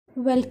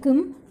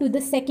Welcome to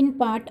the second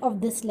part of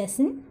this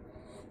lesson.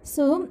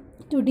 So,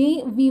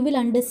 today we will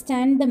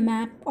understand the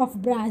map of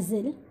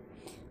Brazil.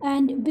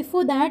 And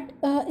before that,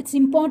 it's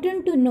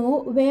important to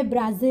know where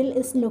Brazil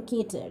is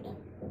located.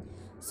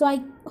 So,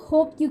 I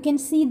hope you can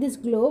see this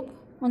globe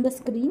on the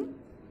screen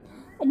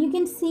and you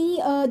can see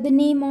the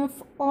name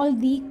of all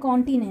the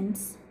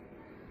continents,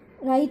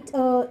 right?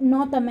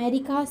 North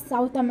America,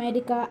 South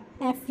America,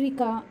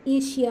 Africa,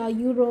 Asia,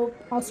 Europe,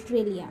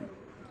 Australia.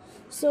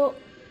 So,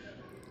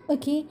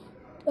 okay,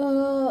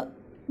 uh,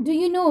 do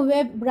you know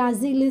where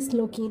Brazil is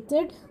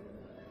located?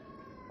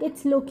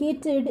 It's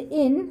located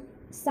in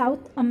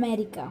South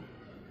America.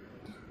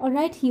 All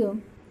right, here.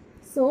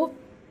 So,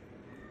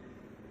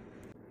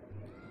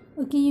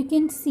 okay, you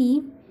can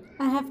see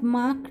I have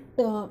marked.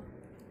 I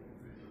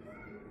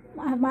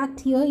have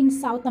marked here in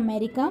South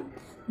America.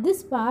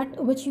 This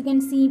part, which you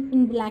can see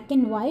in black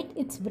and white,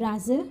 it's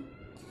Brazil,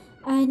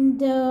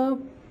 and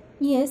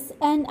yes,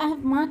 and I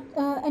have marked,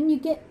 and you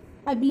can.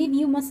 I believe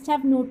you must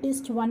have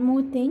noticed one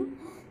more thing,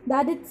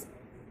 that it's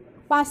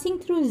passing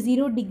through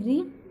 0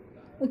 degree.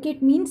 Okay,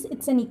 it means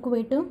it's an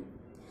equator.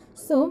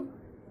 So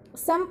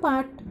some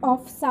part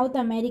of South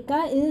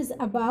America is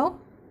above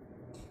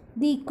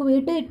the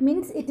equator. It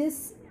means it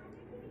is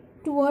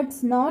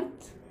towards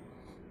north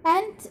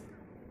and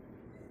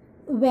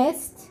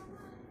west,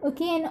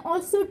 okay, and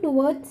also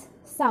towards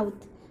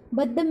south.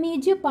 But the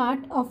major part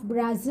of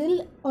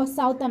Brazil or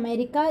South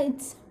America,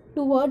 it's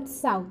towards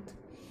south.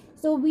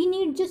 So we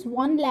need just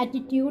one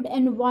latitude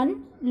and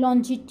one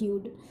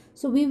longitude.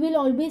 So we will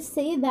always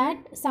say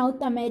that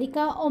South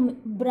America or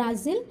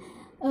Brazil,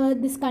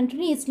 this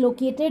country is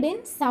located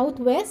in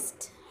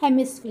southwest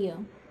hemisphere.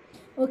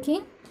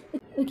 Okay,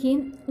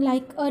 okay,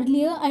 like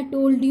earlier I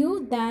told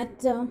you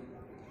that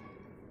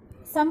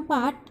some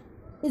part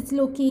is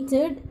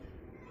located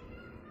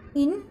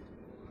in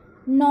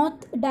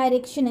north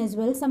direction as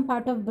well. Some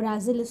part of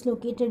Brazil is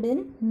located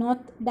in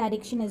north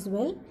direction as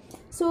well.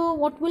 So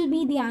what will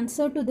be the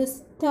answer to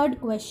this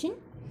third question?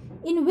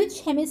 In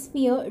which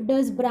hemisphere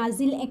does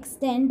Brazil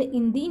extend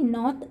in the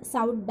north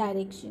south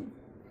direction?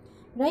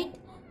 Right,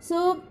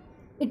 so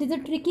it is a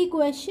tricky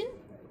question.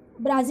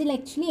 Brazil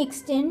actually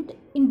extend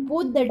in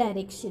both the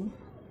direction,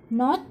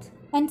 north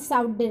and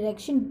south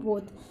direction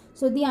both.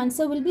 So the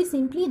answer will be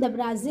simply the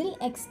Brazil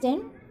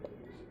extend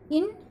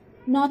in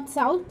north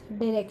south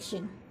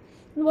direction.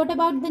 And what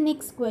about the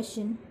next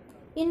question?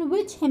 In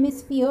which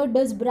hemisphere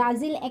does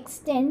Brazil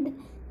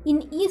extend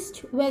in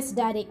east west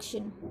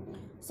direction?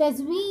 So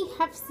as we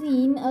have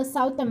seen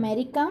South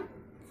America,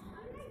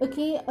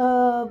 okay,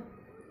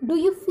 do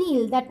you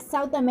feel that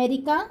South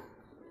America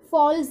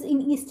falls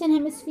in eastern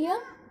hemisphere?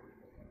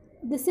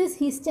 This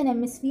is eastern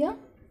hemisphere.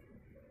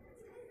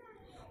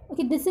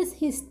 Okay, this is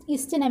his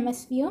eastern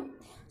hemisphere.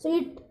 So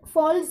it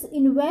falls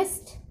in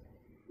west,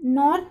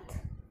 north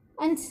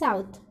and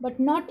south, but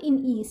not in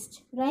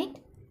east, right?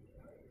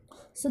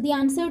 So the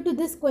answer to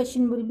this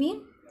question will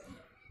be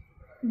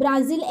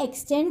Brazil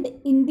extend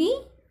in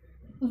the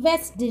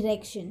west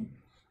direction,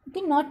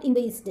 okay, not in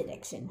the east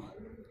direction.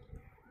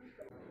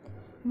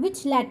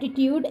 Which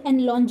latitude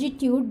and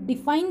longitude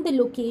define the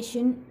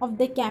location of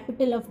the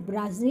capital of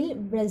Brazil,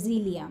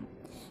 Brasilia?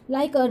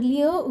 Like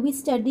earlier we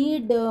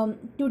studied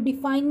to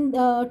define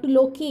to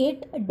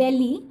locate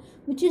Delhi,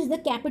 which is the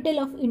capital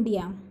of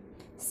India.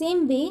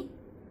 Same way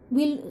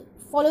we'll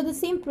follow the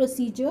same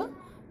procedure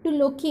to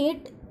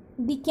locate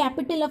the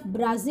capital of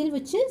Brazil,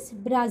 which is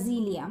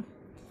Brasilia.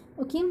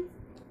 Okay,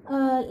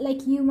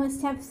 like you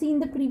must have seen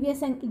the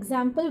previous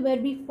example where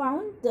we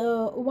found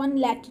one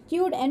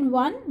latitude and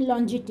one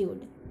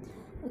longitude.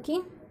 Okay,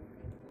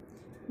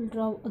 we'll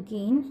draw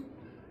again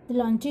the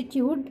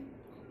longitude.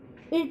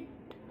 It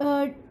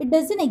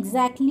doesn't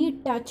exactly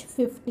touch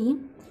 50.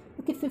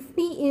 Okay,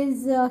 50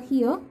 is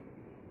here.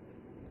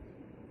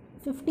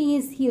 50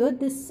 is here.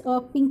 This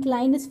pink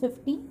line is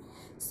 50.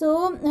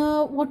 So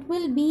what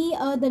will be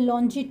the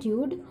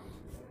longitude?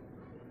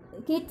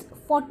 Okay, it's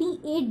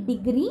 48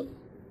 degree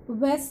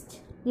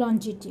west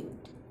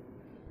longitude,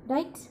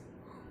 right?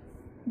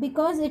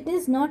 Because it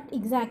is not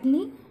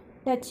exactly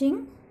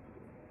touching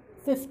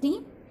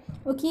 50.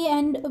 Okay,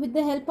 and with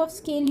the help of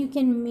scale you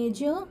can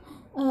measure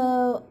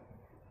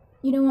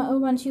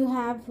once you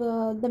have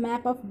the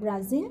map of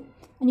Brazil,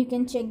 and you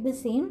can check the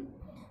same.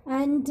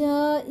 And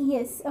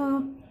yes,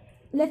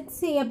 let's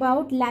say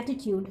about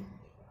latitude.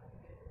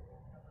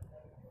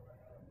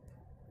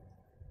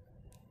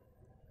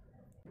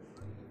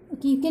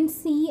 Okay, you can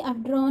see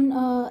I've drawn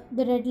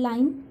the red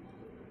line.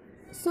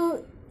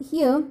 So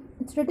here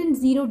it's written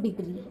 0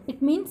 degree.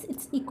 It means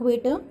it's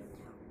equator.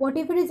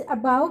 Whatever is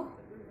above,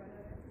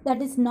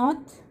 that is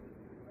north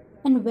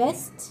and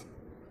west.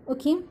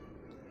 Okay,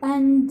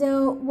 and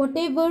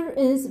whatever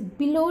is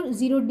below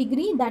 0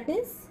 degree, that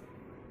is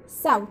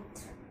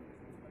south.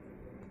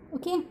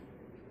 Okay,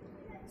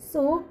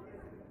 so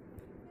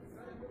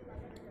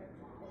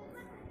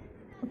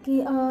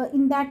okay,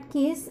 in that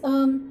case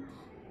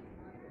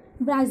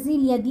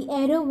Brasilia, the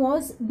error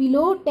was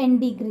below 10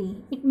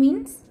 degree. It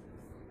means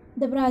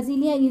the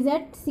Brasilia is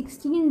at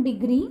 16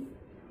 degree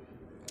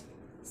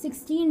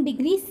 16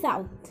 degrees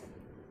south,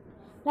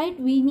 right?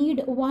 We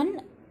need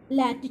one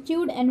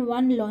latitude and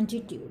one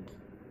longitude.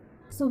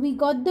 So we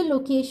got the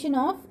location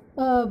of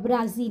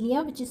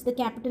Brasilia, which is the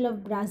capital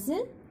of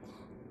Brazil.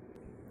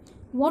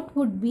 What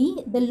would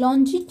be the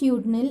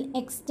longitudinal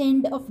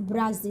extent of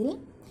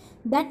Brazil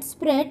that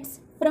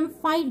spreads from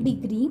 5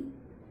 degree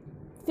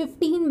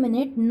 15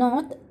 minute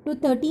north to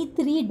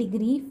 33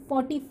 degree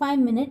 45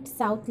 minute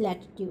south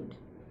latitude?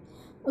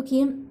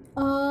 Okay,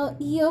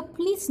 here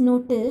please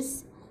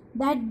notice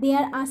that they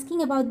are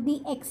asking about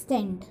the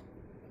extent.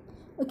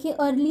 Okay,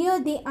 earlier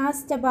they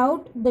asked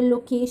about the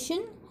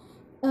location,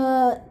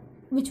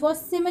 which was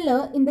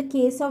similar in the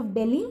case of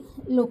Delhi,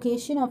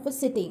 location of a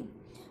city.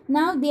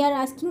 Now they are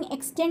asking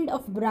extent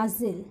of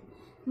Brazil,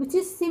 which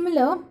is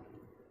similar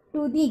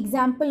to the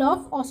example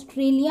of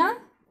Australia,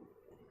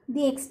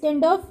 the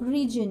extent of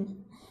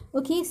region.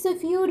 Okay, so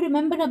if you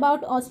remember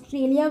about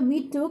Australia,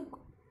 we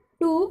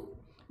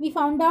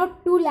found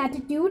out two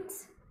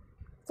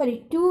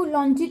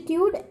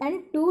longitude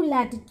and two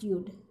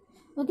latitude.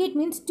 Okay, it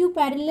means two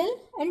parallel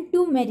and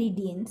two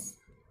meridians.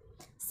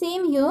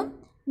 Same here.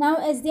 Now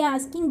as they are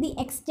asking the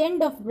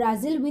extent of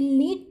Brazil, will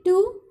lead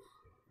to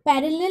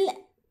parallel,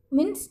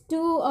 means to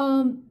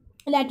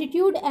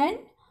latitude and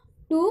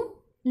to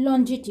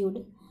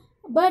longitude.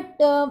 But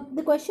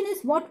the question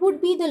is, what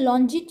would be the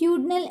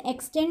longitudinal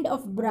extent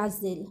of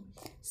Brazil?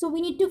 So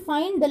we need to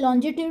find the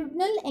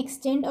longitudinal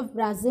extent of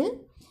Brazil,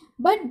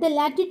 but the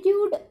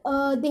latitude,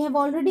 they have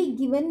already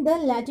given the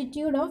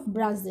latitude of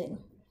Brazil.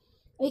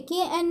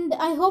 Okay, and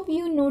I hope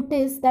you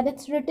notice that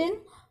it's written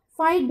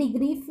 5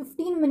 degree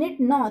 15 minute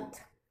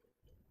north.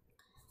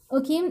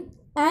 Okay,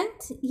 and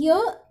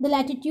here the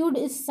latitude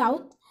is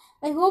south.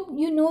 I hope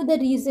you know the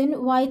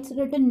reason why it's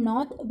written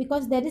north,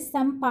 because there is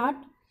some part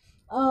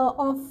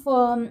of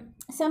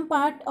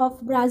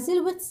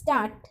Brazil which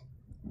start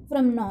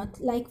from north,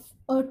 like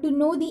to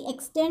know the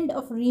extent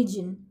of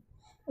region.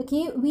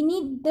 Okay, we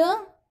need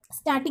the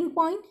starting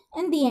point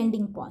and the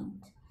ending point.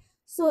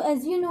 So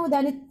as you know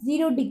that it's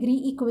 0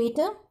 degree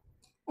equator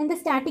and the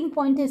starting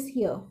point is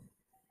here,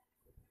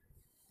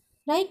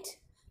 right?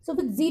 So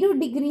with 0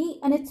 degree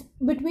and it's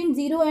between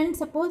 0 and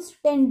suppose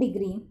 10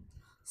 degree.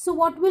 So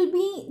what will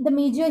be the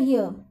measure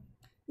here?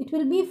 It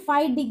will be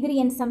 5 degree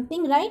and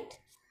something, right?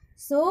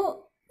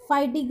 So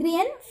 5 degree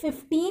and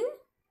 15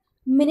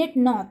 minute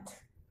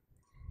north.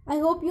 I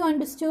hope you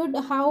understood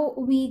how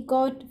we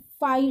got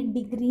 5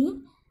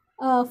 degree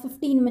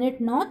 15 minute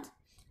north.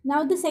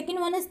 Now the second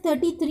one is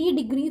 33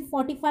 degree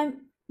 45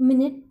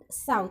 minute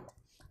south.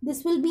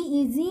 This will be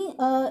easy.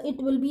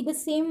 It will be the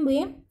same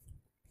way.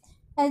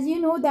 As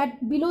you know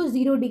that below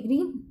 0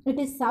 degree it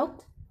is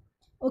south.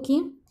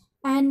 Okay,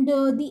 and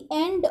the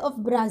end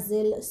of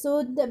Brazil,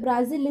 so the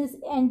Brazil is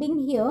ending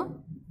here,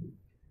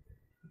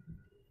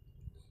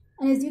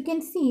 and as you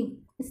can see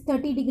it's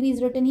 30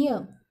 degrees written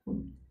here.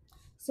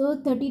 So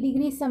 30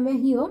 degrees somewhere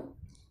here,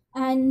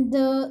 and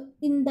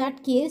in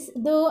that case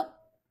the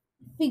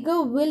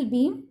figure will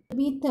be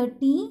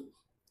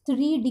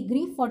 33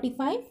 degree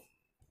 45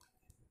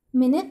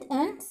 minute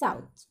and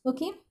south.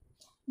 Okay,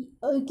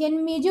 you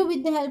can measure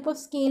with the help of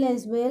scale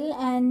as well,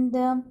 and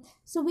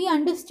so we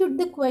understood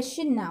the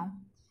question now.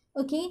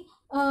 Okay,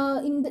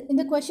 in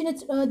the question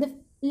it's the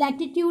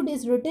latitude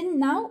is written.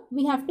 Now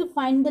we have to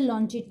find the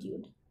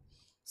longitude.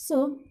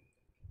 So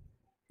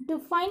to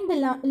find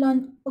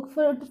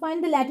to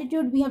find the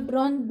latitude, we have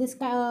drawn this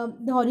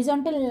the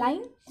horizontal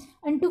line,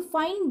 and to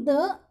find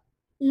the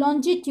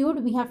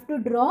longitude we have to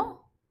draw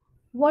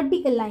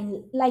vertical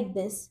line like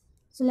this.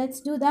 So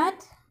let's do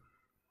that.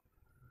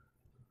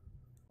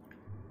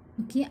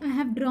 Okay, I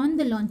have drawn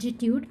the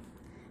longitude,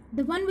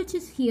 the one which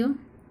is here.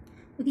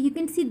 Okay, you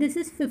can see this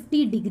is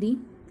 50 degree,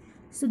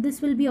 so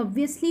this will be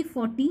obviously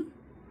 40,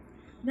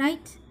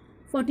 right?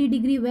 40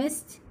 degree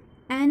west,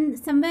 and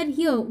somewhere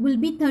here will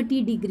be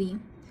 30 degree.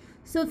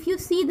 So if you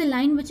see the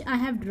line which I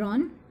have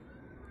drawn,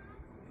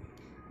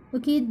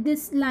 okay,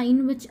 this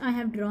line which I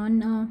have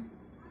drawn,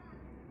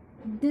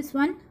 this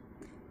one,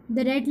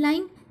 the red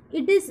line,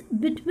 it is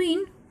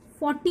between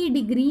 40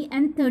 degree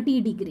and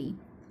 30 degree.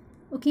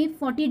 Okay,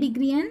 40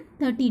 degree and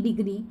 30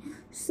 degree.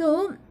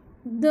 So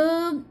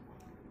the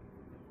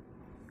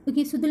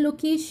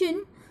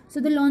location, so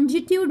the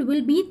longitude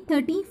will be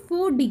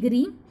 34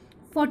 degree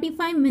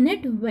 45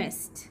 minute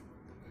west.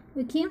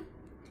 Okay,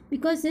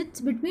 because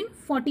it's between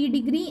 40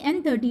 degree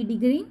and 30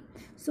 degree.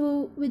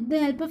 So with the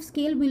help of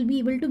scale we'll be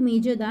able to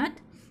measure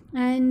that.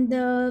 And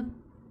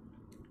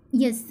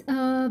yes,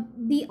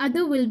 the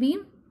other will be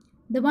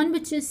the one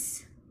which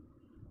is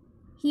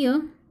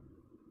here.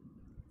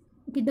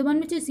 Okay, the one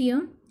which is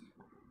here,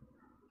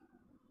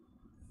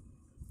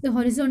 the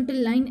horizontal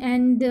line,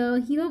 and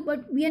here,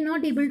 but we are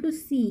not able to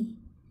see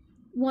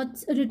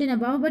what's written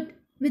above. But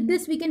with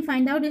this we can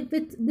find out if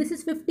this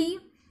is 50,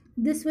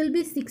 this will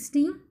be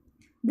 60,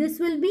 this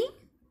will be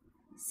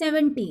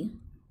 70.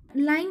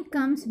 Line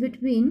comes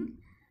between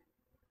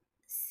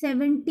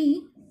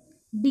 70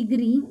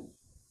 degree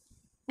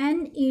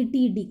and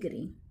 80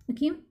 degree.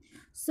 Okay,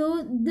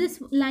 so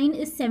this line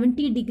is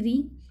 70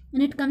 degree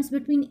and it comes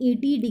between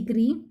 80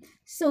 degree.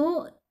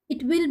 So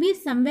it will be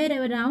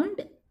somewhere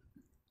around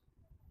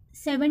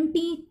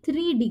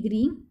 73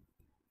 degree,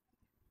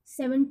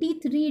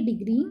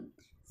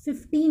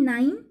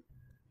 59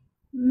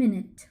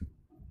 minute.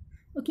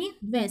 Okay,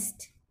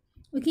 west.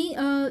 Okay,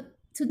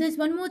 so there's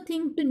one more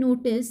thing to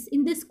notice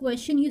in this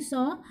question. You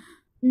saw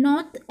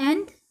north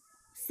and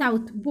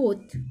south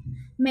both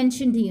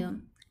mentioned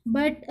here,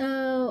 but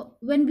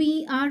when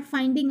we are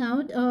finding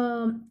out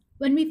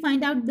when we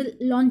find out the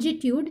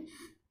longitude,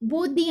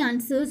 both the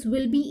answers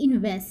will be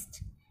in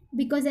west,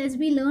 because as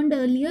we learned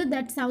earlier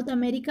that South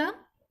America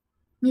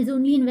is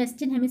only in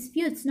western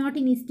hemisphere, it's not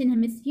in eastern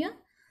hemisphere.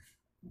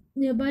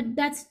 Yeah, but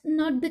that's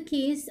not the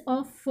case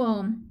of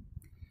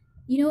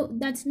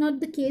that's not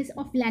the case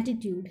of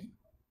latitude,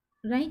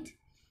 right?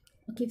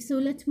 Okay, so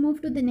let's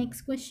move to the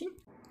next question.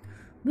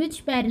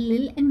 Which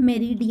parallel and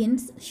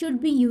meridians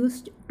should be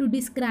used to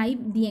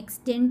describe the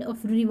extent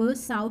of river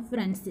Sao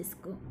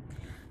Francisco?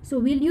 So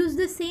we'll use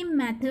the same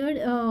method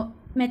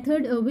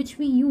which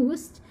we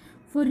used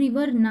for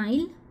river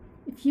Nile.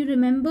 If you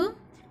remember,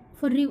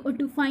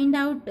 to find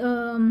out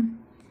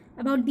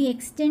about the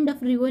extent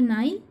of river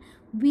Nile,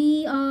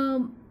 we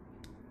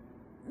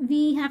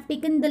have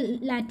taken the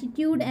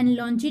latitude and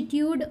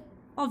longitude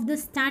of the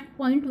start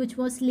point, which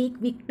was Lake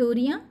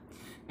Victoria,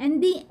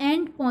 and the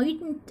end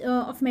point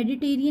of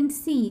Mediterranean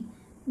Sea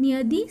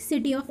near the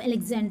city of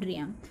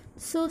Alexandria.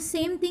 So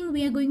same thing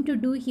we are going to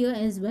do here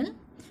as well.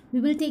 We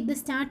will take the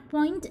start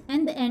point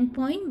and the end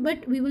point,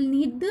 but we will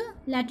need the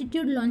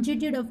latitude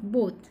longitude of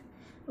both.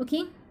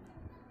 Okay,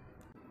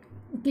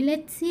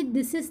 let's see.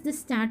 This is the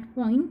start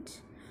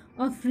point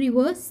of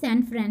river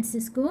San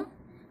Francisco,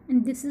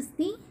 and this is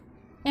the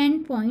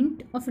end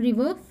point of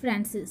river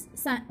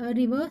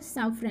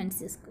Sao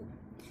Francisco.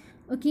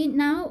 Okay,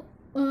 now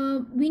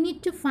we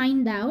need to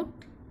find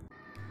out.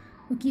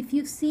 Okay, if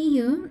you see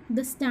here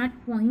the start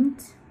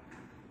point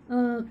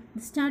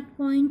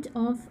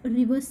of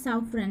river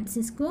Sao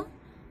Francisco,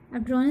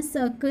 I've drawn a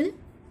circle.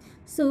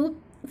 So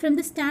from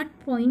the start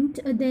point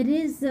there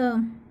is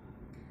a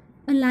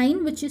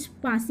line which is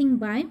passing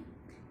by,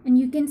 and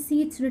you can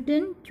see it's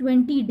written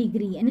 20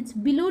 degree and it's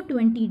below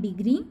 20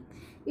 degree.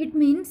 It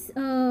means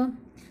the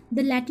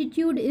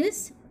latitude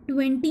is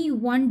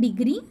 21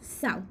 degree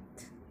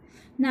south.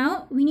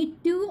 Now we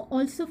need to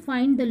also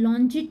find the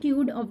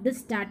longitude of the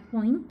start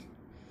point.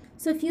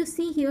 So if you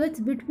see here, it's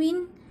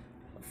between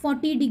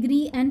 40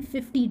 degree and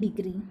 50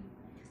 degree.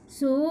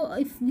 So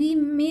if we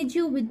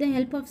measure with the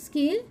help of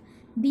scale,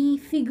 the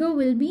figure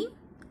will be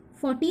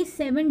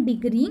 47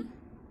 degree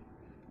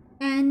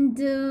and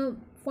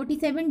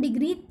 47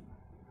 degree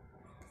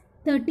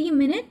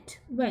 30-minute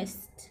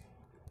west.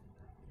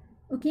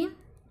 Okay,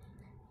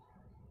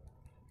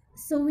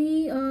 so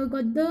we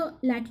got the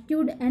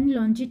latitude and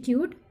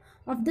longitude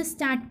of the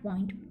start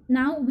point.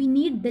 Now we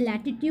need the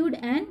latitude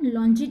and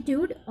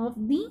longitude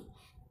of the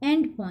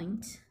end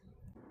point.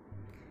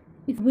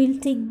 If we'll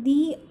take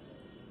the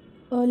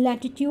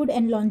latitude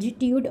and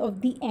longitude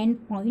of the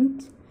end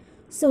point,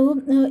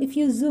 so if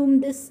you zoom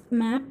this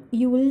map,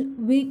 you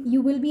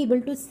will be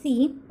able to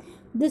see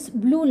this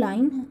blue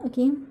line.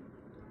 Okay,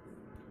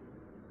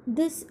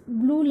 this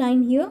blue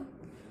line here,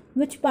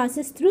 which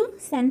passes through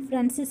San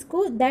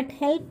Francisco, that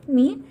helped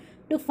me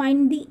to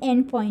find the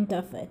end point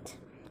of it.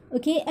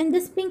 Okay, and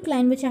this pink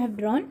line which I have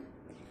drawn,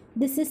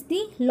 this is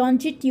the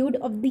longitude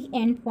of the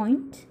end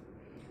point.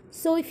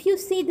 So if you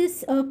see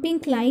this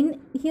pink line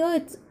here,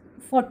 it's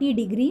 40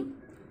 degree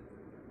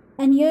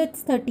and here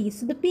it's 30.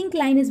 So the pink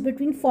line is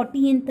between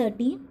 40 and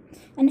 30,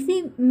 and if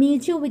we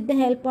measure with the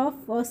help of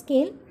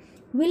scale,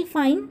 we'll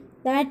find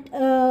that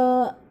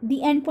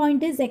the end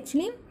point is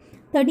actually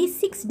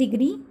 36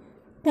 degree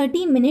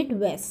 30-minute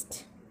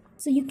west.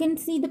 So you can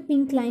see the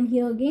pink line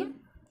here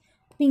again,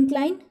 pink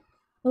line.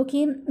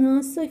 Okay,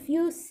 so if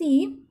you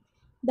see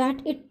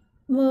that if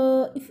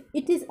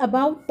it is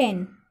above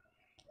 10,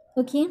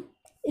 okay,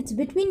 it's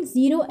between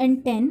 0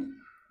 and 10.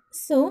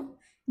 So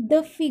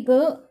the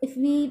figure, if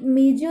we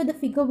measure, the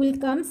figure will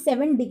come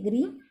 7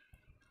 degree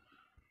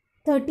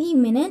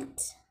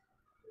 30-minute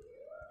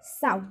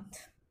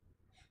south.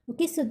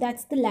 Okay, so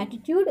that's the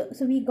latitude.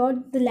 So we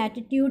got the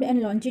latitude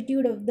and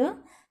longitude of the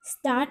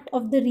start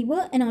of the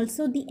river and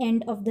also the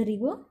end of the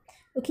river.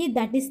 Okay,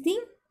 that is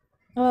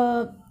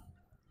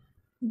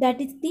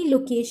the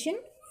location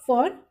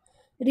for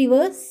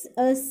rivers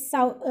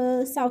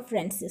Sao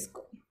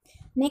Francisco.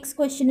 Next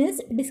question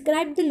is,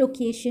 describe the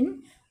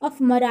location of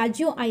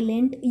Marajo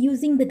Island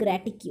using the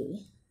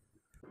graticule.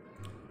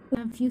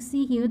 If you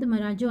see here, the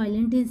Marajo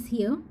Island is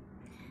here,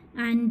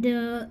 and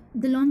the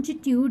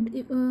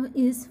longitude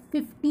is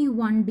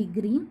 51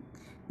 degree,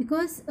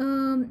 because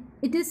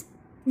it is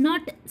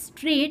not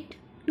straight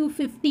to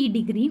 50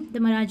 degree. The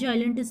Marajo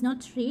Island is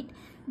not straight,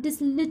 it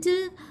is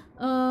little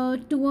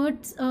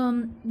towards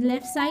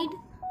left side,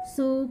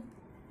 so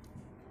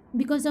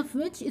because of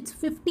which it's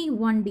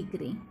 51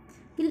 degree.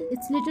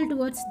 It's little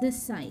towards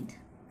this side.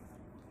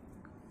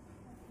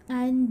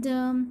 And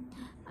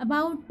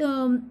About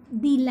the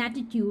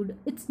latitude,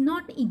 it's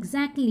not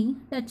exactly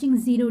touching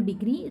 0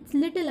 degree, it's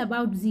little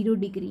about 0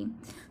 degree.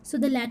 So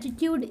the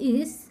latitude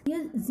is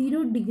here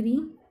 0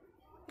 degree,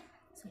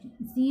 sorry,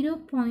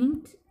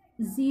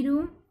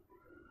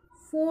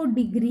 0.04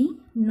 degree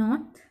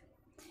north.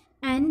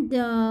 And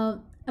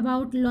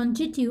about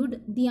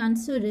longitude, the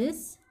answer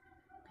is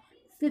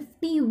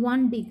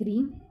 51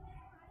 degree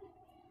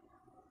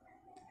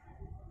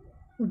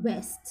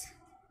west.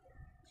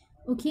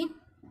 Okay.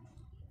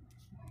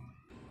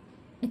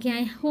 Okay,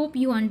 I hope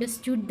you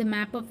understood the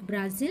map of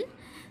Brazil.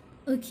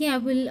 Okay, I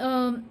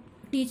will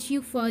teach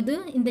you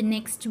further in the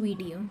next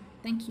video.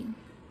 Thank you.